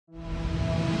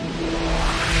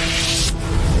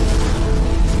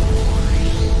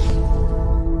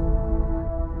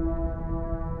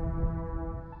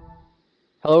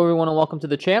Hello everyone and welcome to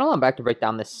the channel. I'm back to break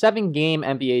down this 7-game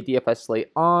NBA DFS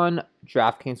slate on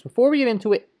DraftKings. Before we get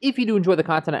into it, if you do enjoy the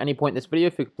content at any point in this video,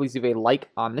 if you could please leave a like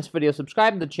on this video,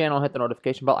 subscribe to the channel, and hit the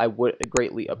notification bell, I would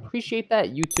greatly appreciate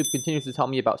that. YouTube continues to tell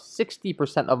me about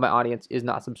 60% of my audience is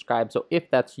not subscribed, so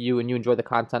if that's you and you enjoy the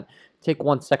content, take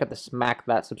 1 second to smack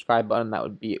that subscribe button. That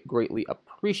would be greatly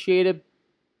appreciated.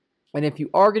 And if you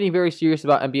are getting very serious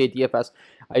about NBA DFS,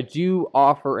 I do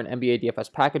offer an NBA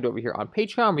DFS package over here on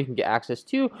Patreon where you can get access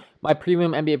to my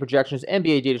premium NBA projections,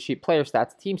 NBA data sheet, player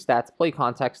stats, team stats, play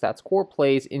context stats, core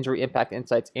plays, injury impact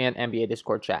insights, and NBA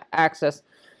Discord chat access.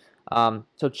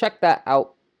 So check that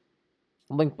out.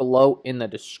 Link below in the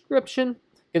description.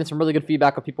 Getting some really good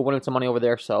feedback of people winning some money over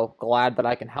there, so glad that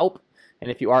I can help. And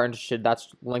if you are interested,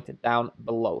 that's linked down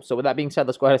below. So with that being said,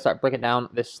 let's go ahead and start breaking down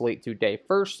this slate today.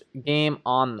 First game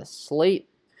on the slate.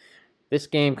 This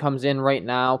game comes in right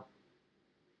now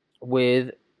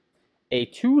with a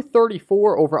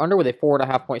 234 over-under with a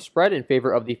 4.5 point spread in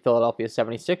favor of the Philadelphia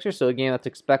 76ers. So a game that's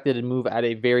expected to move at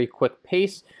a very quick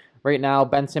pace. Right now,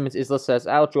 Ben Simmons is listed as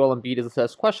out, Joel Embiid is listed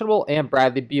as questionable, and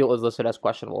Bradley Beal is listed as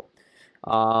questionable.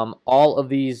 All of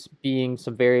these being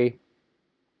some very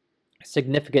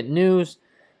significant news.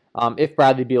 If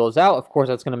Bradley Beal is out, of course,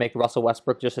 that's going to make Russell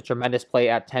Westbrook just a tremendous play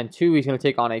at 10-2. He's going to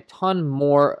take on a ton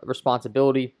more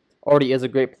responsibility. Already is a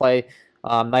great play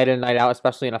night in and night out,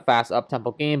 especially in a fast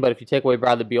up-tempo game. But if you take away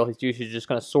Bradley Beal, he's usually just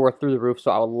going to soar through the roof. So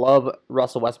I would love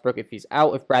Russell Westbrook if he's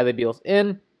out. If Bradley Beal's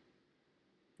in,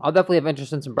 I'll definitely have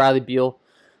interest in some Bradley Beal.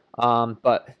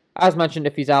 But as mentioned,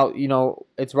 if he's out, you know,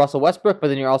 it's Russell Westbrook. But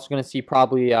then you're also going to see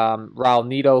probably Raul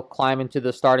Neto climb into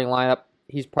the starting lineup.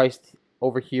 He's priced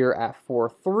over here at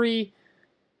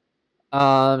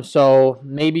 4.3. So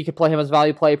maybe you could play him as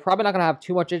value play. Probably not going to have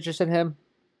too much interest in him.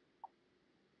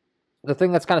 The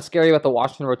thing that's kind of scary about the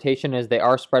Washington rotation is they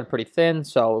are spread pretty thin.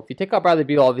 So if you take out Bradley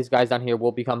Beal, all these guys down here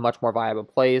will become much more viable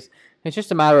plays. It's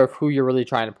just a matter of who you're really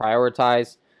trying to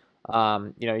prioritize.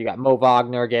 You know, you got Mo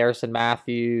Wagner, Garrison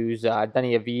Matthews,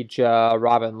 Denny Avdija,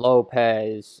 Robin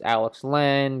Lopez, Alex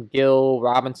Len, Gil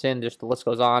Robinson. Just the list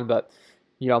goes on, but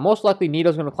you know, most likely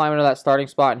Neto's going to climb into that starting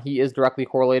spot, and he is directly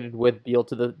correlated with Beal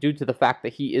due to the fact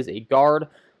that he is a guard.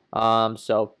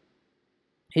 So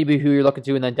he'd be who you're looking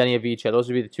to, and then Denny Avdija. Those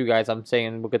would be the two guys I'm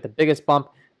saying will get the biggest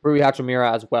bump. Rui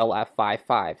Hachimura as well at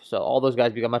 5.5. So all those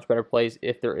guys become much better plays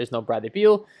if there is no Bradley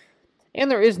Beal.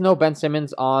 And there is no Ben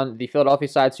Simmons on the Philadelphia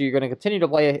side, so you're going to continue to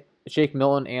play Shake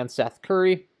Milton and Seth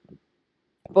Curry.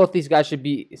 Both these guys should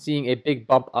be seeing a big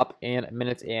bump up in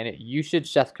minutes and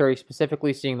usage. Seth Curry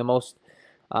specifically seeing the most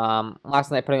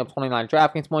last night, putting up 29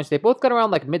 DraftKings points. They both got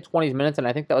around like mid-20s minutes, and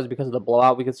I think that was because of the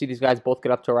blowout. We could see these guys both get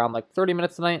up to around like 30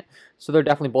 minutes tonight, so they're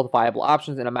definitely both viable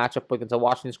options in a matchup against a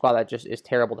Washington squad that just is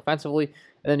terrible defensively.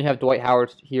 And then you have Dwight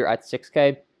Howard here at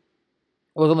 6K. It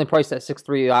was only priced at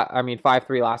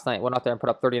 5.3 last night. Went out there and put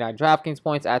up 39 DraftKings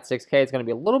points at 6K. It's going to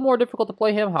be a little more difficult to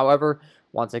play him. However,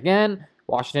 once again,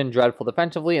 Washington dreadful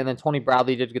defensively, and then Tony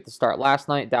Bradley did get the start last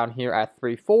night down here at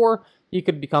 3.4. He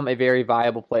could become a very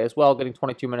viable play as well, getting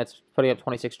 22 minutes, putting up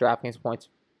 26 DraftKings points.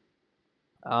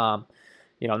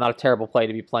 You know, not a terrible play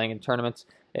to be playing in tournaments.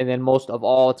 And then most of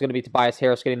all, it's going to be Tobias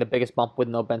Harris getting the biggest bump with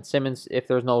no Ben Simmons. If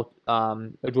there's no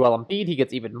Joel Embiid, he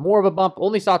gets even more of a bump.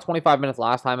 Only saw 25 minutes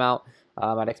last time out.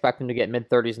 I'd expect him to get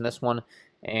mid-30s in this one.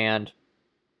 And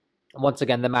once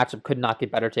again, the matchup could not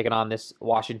get better taking on this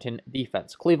Washington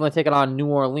defense. Cleveland taking on New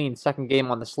Orleans. Second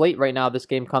game on the slate right now. This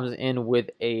game comes in with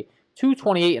a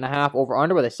 228.5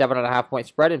 over-under with a 7.5 point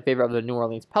spread in favor of the New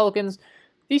Orleans Pelicans.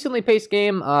 Decently paced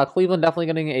game. Cleveland definitely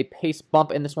getting a pace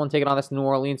bump in this one, taking on this New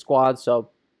Orleans squad. So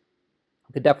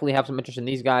could definitely have some interest in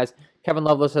these guys. Kevin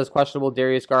Love listed as questionable.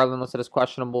 Darius Garland listed as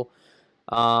questionable.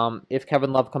 If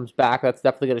Kevin Love comes back, that's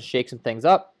definitely going to shake some things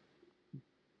up.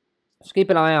 So keep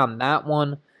an eye on that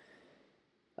one.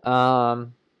 But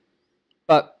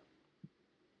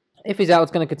if he's out,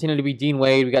 it's going to continue to be Dean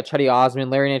Wade. We got Chetty Osman.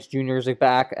 Larry Nance Jr. is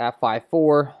back at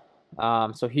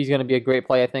 5.4. So he's going to be a great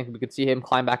play, I think. We could see him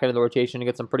climb back into the rotation and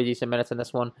get some pretty decent minutes in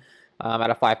this one. At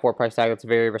a 5.4 price tag, that's a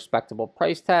very respectable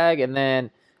price tag. And then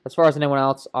as far as anyone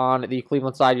else on the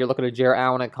Cleveland side, you're looking at Jarrett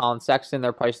Allen and Colin Sexton.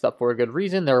 They're priced up for a good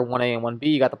reason. They're 1A and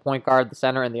 1B. You got the point guard, the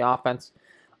center, and the offense.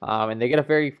 And they get a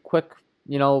very quick,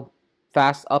 you know,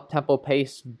 fast up-tempo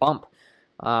pace bump.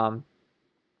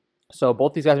 So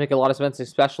both these guys make a lot of sense,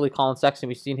 especially Colin Sexton.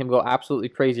 We've seen him go absolutely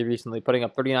crazy recently, putting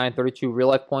up 39, 32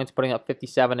 real-life points, putting up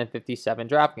 57 and 57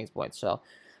 DraftKings points. So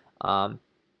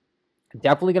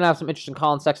definitely going to have some interest in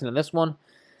Colin Sexton in this one.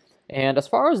 And as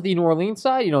far as the New Orleans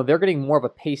side, you know, they're getting more of a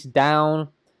pace down.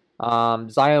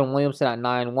 Zion Williamson at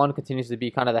 9.1 continues to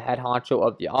be kind of the head honcho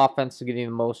of the offense, getting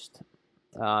the most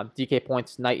DK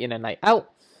points night in and night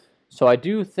out. So I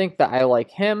do think that I like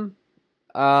him.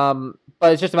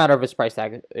 But it's just a matter of his price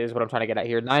tag is what I'm trying to get at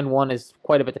here. 9-1 is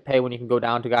quite a bit to pay when you can go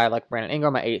down to a guy like Brandon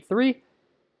Ingram at 8-3,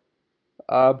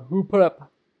 who put up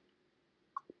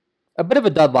a bit of a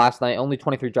dud last night, only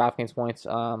 23 DraftKings points.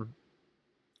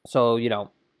 So, you know,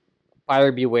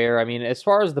 buyer beware. I mean, as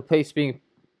far as the pace being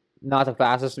not the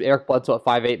fastest, Eric Bledsoe at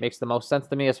 5'8" makes the most sense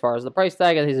to me as far as the price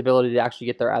tag and his ability to actually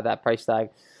get there at that price tag.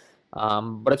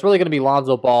 But it's really going to be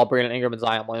Lonzo Ball, Brandon Ingram, and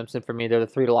Zion Williamson for me. They're the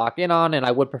three to lock in on, and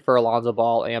I would prefer Lonzo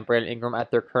Ball and Brandon Ingram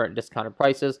at their current discounted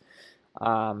prices.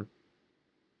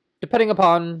 Depending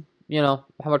upon, you know,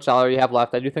 how much salary you have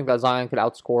left, I do think that Zion could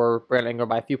outscore Brandon Ingram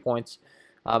by a few points.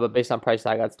 But based on price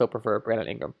tag, I'd still prefer Brandon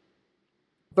Ingram.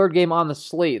 Third game on the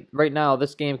slate. Right now,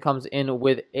 this game comes in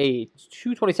with a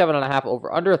 227.5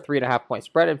 over under, a 3.5 point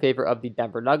spread in favor of the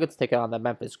Denver Nuggets, taking on the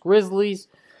Memphis Grizzlies.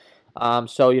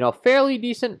 So, you know, fairly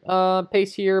decent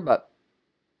pace here, but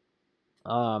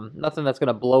nothing that's going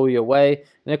to blow you away.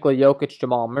 Nikola Jokic,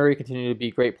 Jamal Murray continue to be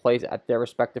great plays at their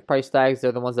respective price tags.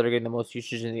 They're the ones that are getting the most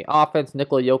usage in the offense.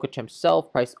 Nikola Jokic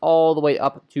himself priced all the way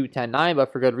up to 10.9,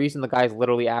 but for good reason. The guy's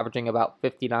literally averaging about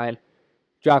 59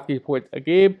 DraftKings points a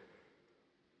game.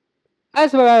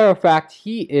 As a matter of fact,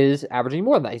 he is averaging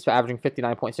more than that. He's averaging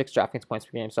 59.6 DraftKings points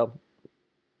per game. So,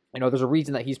 you know, there's a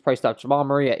reason that he's priced up. Jamal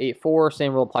Murray at 8-4.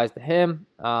 Same rule applies to him.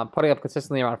 Putting up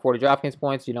consistently around 40 DraftKings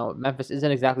points. You know, Memphis isn't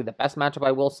exactly the best matchup,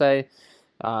 I will say.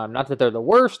 Not that they're the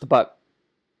worst, but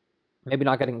maybe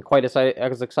not getting quite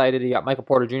as excited. You got Michael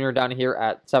Porter Jr. down here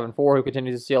at 7-4, who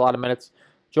continues to see a lot of minutes.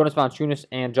 Jonas Valanciunas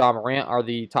and Ja Morant are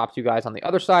the top two guys on the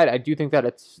other side. I do think that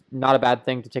it's not a bad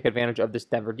thing to take advantage of this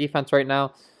Denver defense right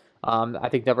now. I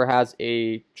think Denver has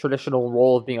a traditional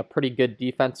role of being a pretty good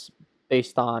defense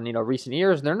based on, you know, recent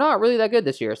years, and they're not really that good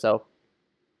this year. So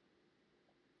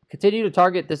continue to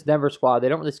target this Denver squad. They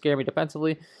don't really scare me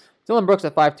defensively. Dylan Brooks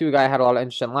at 5'2", a guy I had a lot of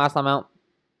interest in last time out.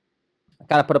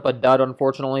 Kind of put up a dud,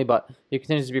 unfortunately, but he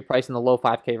continues to be priced in the low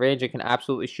 5K range and can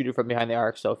absolutely shoot it from behind the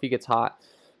arc. So if he gets hot,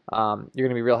 you're going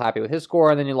to be real happy with his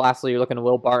score. And then lastly, you're looking at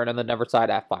Will Barton on the Denver side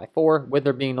at 5'4". With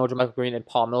there being no JaMychal Green and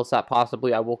Paul Millsap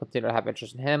possibly, I will continue to have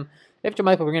interest in him. If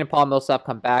JaMychal Green and Paul Millsap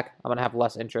come back, I'm going to have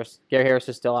less interest. Gary Harris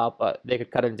is still out, but they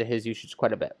could cut into his usage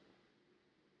quite a bit.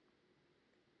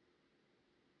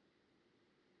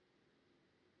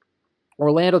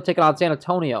 Orlando taking on San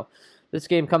Antonio. This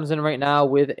game comes in right now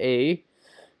with a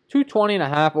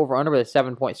 220.5 over under with a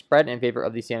 7-point spread in favor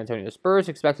of the San Antonio Spurs.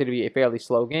 Expected to be a fairly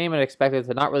slow game and expected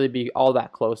to not really be all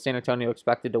that close. San Antonio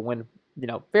expected to win, you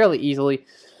know, fairly easily.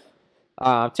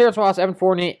 Terrence Ross, Evan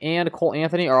Fournier, and Cole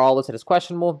Anthony are all listed as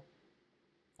questionable.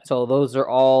 So those are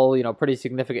all, you know, pretty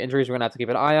significant injuries we're going to have to keep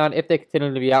an eye on. If they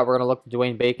continue to be out, we're going to look to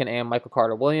Dwayne Bacon and Michael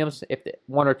Carter-Williams. If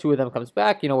one or two of them comes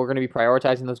back, you know, we're going to be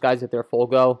prioritizing those guys if they're full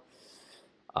go.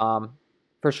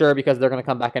 For sure, because they're going to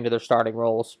come back into their starting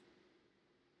roles.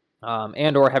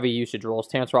 And or heavy usage roles.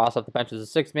 Terrence Ross off the bench as a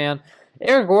sixth man.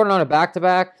 Aaron Gordon on a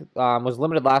back-to-back was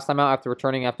limited last time out after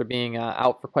returning after being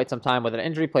out for quite some time with an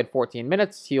injury. Played 14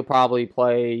 minutes. He'll probably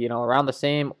play, you know, around the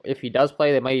same. If he does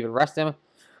play, they might even rest him.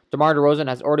 DeMar DeRozan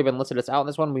has already been listed as out in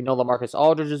this one. We know LaMarcus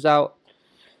Aldridge is out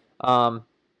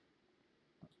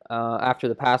after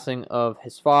the passing of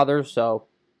his father. So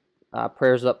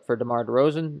prayers up for DeMar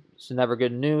DeRozan. It's never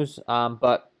good news.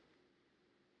 But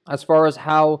as far as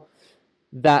how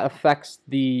that affects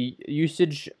the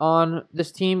usage on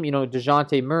this team, you know,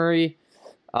 DeJounte Murray,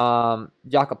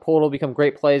 Jakob Poeltl become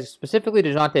great plays. Specifically,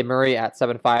 DeJounte Murray at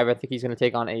 7'5". I think he's going to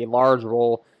take on a large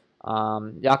role.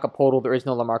 Jakob Poeltl, there is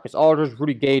no LaMarcus Aldridge,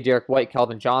 Rudy Gay, Derek White,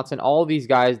 Keldon Johnson. All these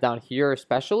guys down here,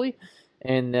 especially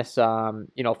in this, you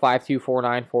know, 5'2",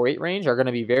 4'9", 4'8" range, are going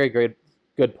to be very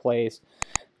good plays.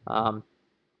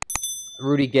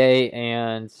 Rudy Gay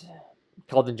and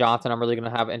Keldon Johnson, I'm really going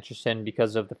to have interest in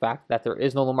because of the fact that there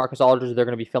is no LaMarcus Aldridge. They're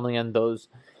going to be filling in those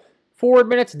forward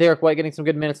minutes. Derek White getting some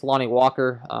good minutes. Lonnie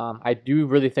Walker. I do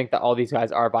really think that all these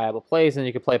guys are viable plays, and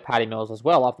you could play Patty Mills as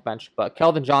well off the bench. But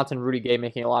Keldon Johnson, Rudy Gay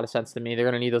making a lot of sense to me. They're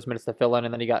going to need those minutes to fill in.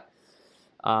 And then you got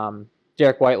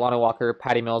Derek White, Lonnie Walker,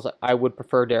 Patty Mills. I would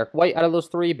prefer Derek White out of those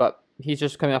three, but he's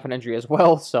just coming off an injury as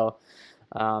well. So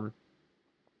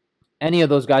any of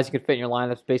those guys you could fit in your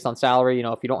lineups based on salary. You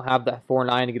know, if you don't have that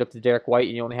 4.9 to get up to Derek White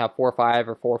and you only have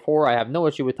 4.5 or 4.4, I have no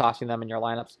issue with tossing them in your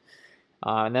lineups.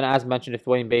 And then, as mentioned, if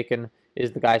Dwayne Bacon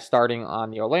is the guy starting on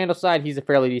the Orlando side, he's a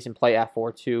fairly decent play at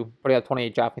 4.2. Putting up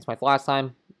 28 DraftKings points last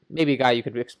time. Maybe a guy you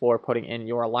could explore putting in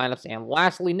your lineups. And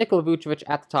lastly, Nikola Vucevic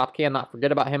at the top. Cannot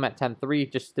forget about him at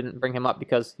 10.3. Just didn't bring him up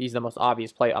because he's the most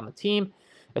obvious play on the team.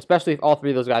 Especially if all three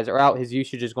of those guys are out, his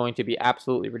usage is going to be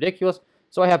absolutely ridiculous.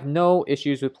 So I have no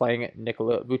issues with playing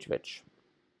Nikola Vucevic.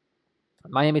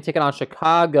 Miami taking on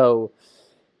Chicago.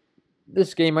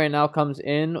 This game right now comes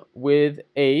in with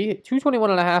a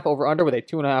 221.5 over under with a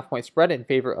 2.5 point spread in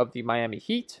favor of the Miami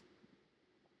Heat.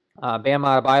 Bam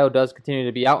Adebayo does continue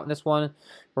to be out in this one.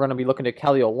 We're going to be looking at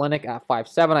Kelly Olynyk at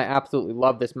 5'7". I absolutely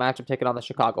love this matchup taking on the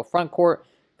Chicago front court.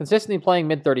 Consistently playing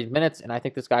mid-30s minutes, and I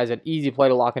think this guy's an easy play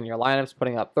to lock in your lineups,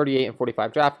 putting up 38 and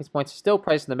 45 DraftKings points. Still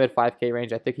priced in the mid-5K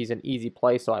range. I think he's an easy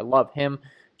play, so I love him.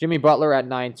 Jimmy Butler at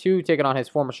 9.2, taking on his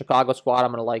former Chicago squad.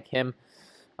 I'm going to like him.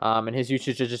 And his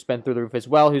usage has just been through the roof as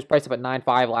well. He was priced up at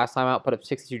 9.5 last time out, put up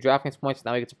 62 DraftKings points.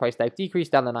 Now he gets a price tag decrease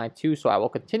down to 9.2, so I will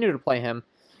continue to play him.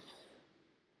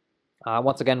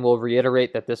 Once again, we'll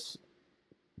reiterate that this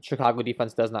Chicago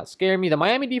defense does not scare me. The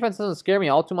Miami defense doesn't scare me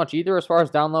all too much either as far as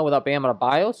down low without Bam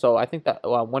Adebayo. So I think that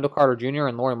Wendell Carter Jr.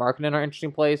 and Lauri Markkanen are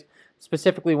interesting plays,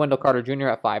 specifically Wendell Carter Jr.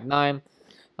 at 5'9".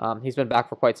 He's been back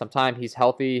for quite some time. He's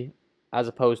healthy as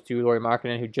opposed to Lauri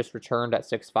Markkanen, who just returned at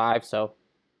 6'5". So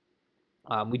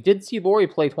we did see Lauri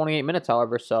play 28 minutes,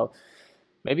 however, so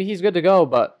maybe he's good to go.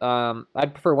 But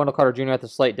I'd prefer Wendell Carter Jr. at the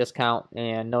slight discount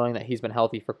and knowing that he's been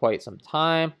healthy for quite some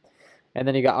time. And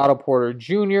then you got Otto Porter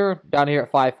Jr. down here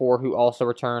at 5'4", who also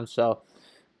returned. So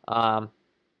I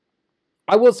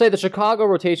will say the Chicago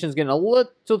rotation is getting a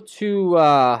little too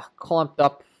clumped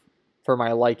up for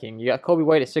my liking. You got Kobe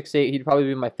White at 6'8". He'd probably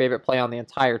be my favorite play on the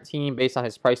entire team based on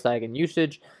his price tag and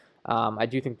usage. I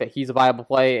do think that he's a viable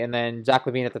play. And then Zach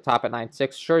LaVine at the top at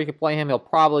 9'6". Sure, you can play him. He'll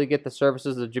probably get the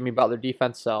services of Jimmy Butler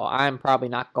defense, so I'm probably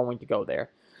not going to go there.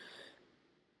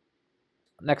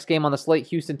 Next game on the slate,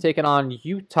 Houston taking on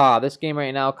Utah. This game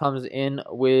right now comes in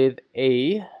with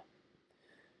a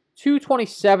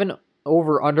 227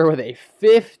 over under with a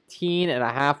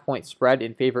 15.5 point spread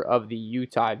in favor of the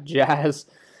Utah Jazz.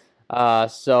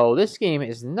 So this game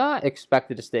is not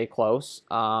expected to stay close.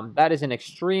 That is an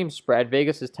extreme spread.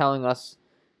 Vegas is telling us,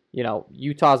 you know,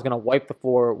 Utah is going to wipe the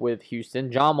floor with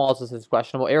Houston. John Wall is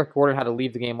questionable. Eric Gordon had to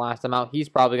leave the game last time out. He's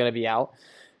probably going to be out.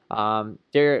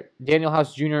 Daniel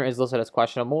House Jr. is listed as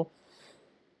questionable.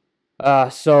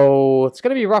 So it's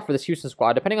going to be rough for this Houston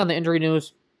squad. Depending on the injury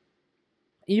news,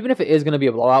 even if it is going to be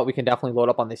a blowout, we can definitely load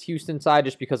up on this Houston side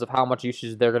just because of how much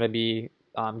usage they're going to be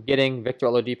getting. Victor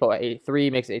Oladipo at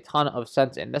 8'3" makes a ton of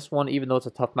sense in this one, even though it's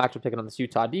a tough matchup taking on this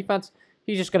Utah defense.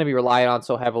 He's just going to be relied on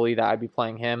so heavily that I'd be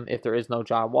playing him if there is no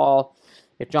John Wall.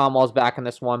 If John Wall's back in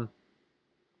this one,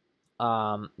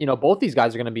 you know, both these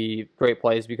guys are going to be great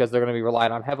plays because they're going to be relied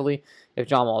on heavily. If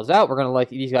John Wall is out, we're going to like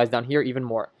these guys down here even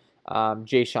more.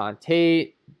 Jayshawn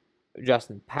Tate,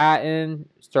 Justin Patton,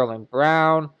 Sterling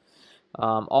Brown.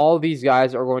 All of these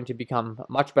guys are going to become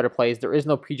much better plays. There is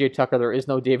no PJ Tucker. There is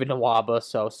no David Nwaba.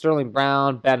 So Sterling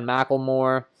Brown, Ben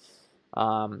McLemore,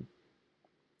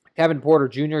 Kevin Porter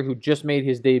Jr., who just made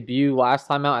his debut last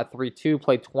time out at 3'2",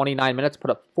 played 29 minutes,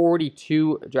 put up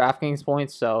 42 DraftKings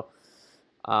points. So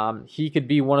he could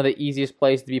be one of the easiest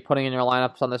plays to be putting in your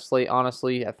lineups on this slate,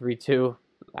 honestly, at 3'2".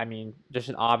 I mean, just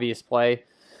an obvious play.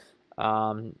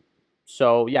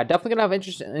 So, yeah, definitely going to have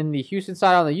interest in the Houston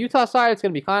side. On the Utah side, it's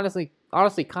going to be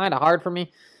honestly kind of hard for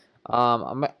me.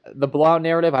 The blowout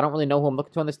narrative, I don't really know who I'm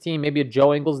looking to on this team. Maybe a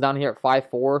Joe Ingles down here at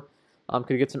 5'4".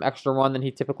 Could get some extra run than he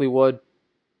typically would.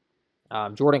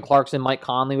 Jordan Clarkson, Mike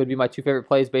Conley would be my two favorite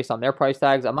plays based on their price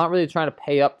tags. I'm not really trying to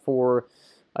pay up for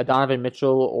a Donovan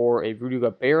Mitchell or a Rudy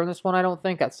Gobert in this one, I don't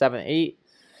think, at 7'8".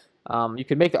 You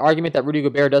could make the argument that Rudy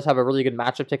Gobert does have a really good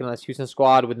matchup taking on this Houston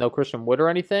squad with no Christian Wood or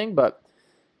anything, but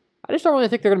I just don't really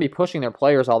think they're going to be pushing their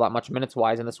players all that much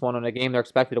minutes-wise in this one. In a game they're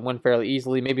expected to win fairly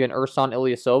easily. Maybe an Ersan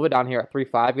Ilyasova down here at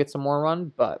 3'5" gets some more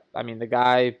run, but, I mean, the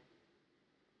guy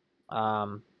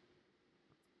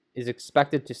is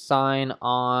expected to sign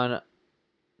on,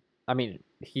 I mean,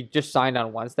 he just signed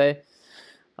on Wednesday.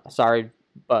 Sorry,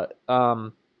 but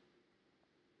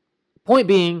point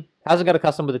being, hasn't got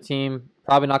accustomed with the team.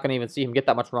 Probably not going to even see him get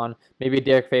that much run. Maybe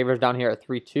Derek Favors down here at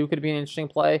 3'2" could be an interesting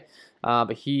play.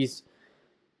 But he's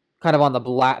kind of on the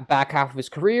back half of his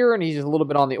career, and he's just a little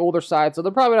bit on the older side, so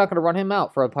they're probably not going to run him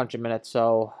out for a bunch of minutes.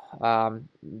 So,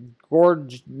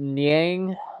 Gorgeous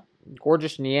Niang,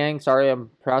 sorry I'm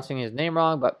pronouncing his name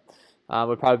wrong, but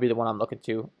would probably be the one I'm looking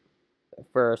to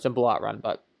for a simple outrun.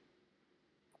 But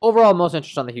overall, most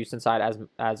interest on the Houston side,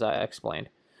 as I explained.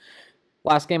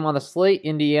 Last game on the slate,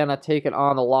 Indiana taking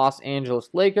on the Los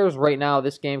Angeles Lakers. Right now,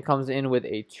 this game comes in with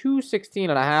a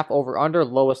 216.5 over-under,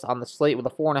 lowest on the slate with a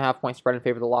 4.5 point spread in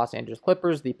favor of the Los Angeles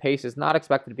Clippers. The pace is not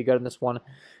expected to be good in this one.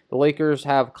 The Lakers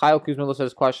have Kyle Kuzma listed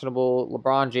as questionable,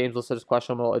 LeBron James listed as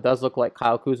questionable. It does look like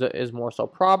Kyle Kuzma is more so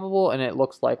probable, and it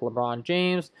looks like LeBron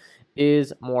James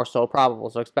is more so probable.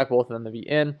 So expect both of them to be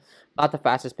in. Not the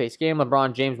fastest paced game.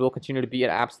 LeBron James will continue to be an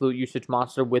absolute usage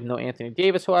monster with no Anthony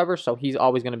Davis, however, so he's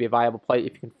always going to be a viable play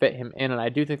if you can fit him in. And I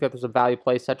do think that there's a value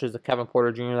play such as the Kevin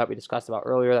Porter Jr. that we discussed about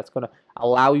earlier that's going to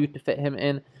allow you to fit him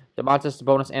in. Domantas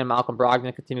Sabonis and Malcolm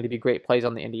Brogdon continue to be great plays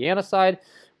on the Indiana side,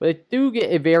 but they do get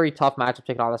a very tough matchup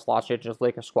taking on this Los Angeles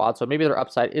Lakers squad, so maybe their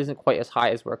upside isn't quite as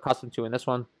high as we're accustomed to in this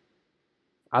one,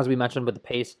 as we mentioned with the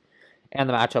pace and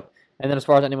the matchup. And then as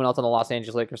far as anyone else on the Los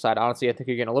Angeles Lakers side, honestly, I think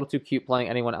you're getting a little too cute playing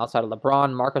anyone outside of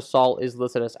LeBron. Marcus Gasol is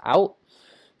listed as out,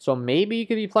 so maybe you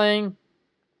could be playing,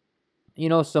 you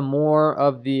know, some more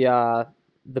of the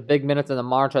big minutes in the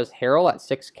Montrezl Harrell at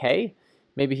 6K.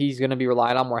 Maybe he's going to be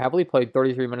relied on more heavily. Played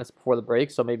 33 minutes before the break,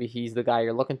 so maybe he's the guy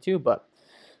you're looking to. But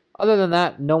other than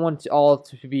that, no one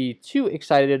to be too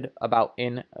excited about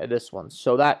in this one.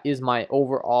 So that is my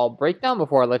overall breakdown.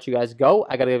 Before I let you guys go,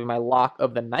 I got to give you my lock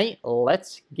of the night.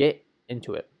 Let's get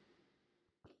into it.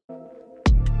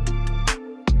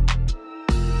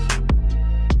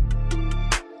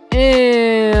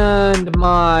 And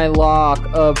my lock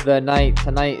of the night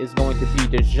tonight is going to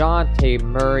be DeJounte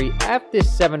Murray at this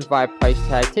 7.5 price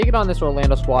tag. Take it on this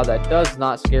Orlando squad that does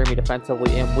not scare me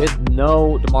defensively, and with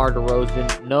no DeMar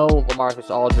DeRozan, no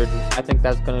LaMarcus Aldridge, I think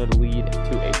that's going to lead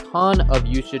to a ton of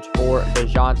usage for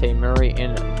DeJounte Murray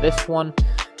in this one.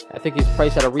 I think he's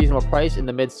priced at a reasonable price in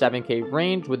the mid 7K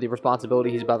range with the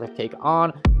responsibility he's about to take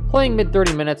on. Playing mid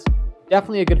 30 minutes,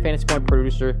 definitely a good fantasy point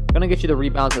producer. Going to get you the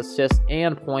rebounds, assists,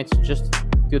 and points just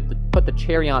to put the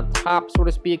cherry on top, so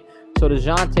to speak. So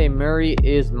DeJounte Murray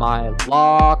is my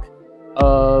lock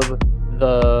of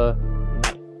the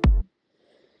night.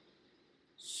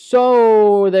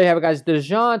 So there you have it, guys.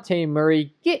 DeJounte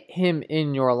Murray, get him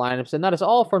in your lineups. And that is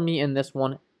all for me in this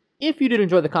one. If you did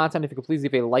enjoy the content, if you could please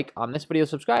leave a like on this video,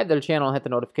 subscribe to the channel, and hit the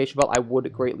notification bell, I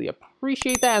would greatly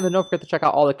appreciate that. And then don't forget to check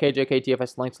out all the KJK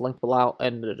DFS links linked below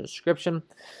in the description.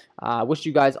 Wish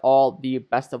you guys all the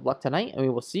best of luck tonight, and we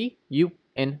will see you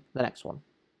in the next one.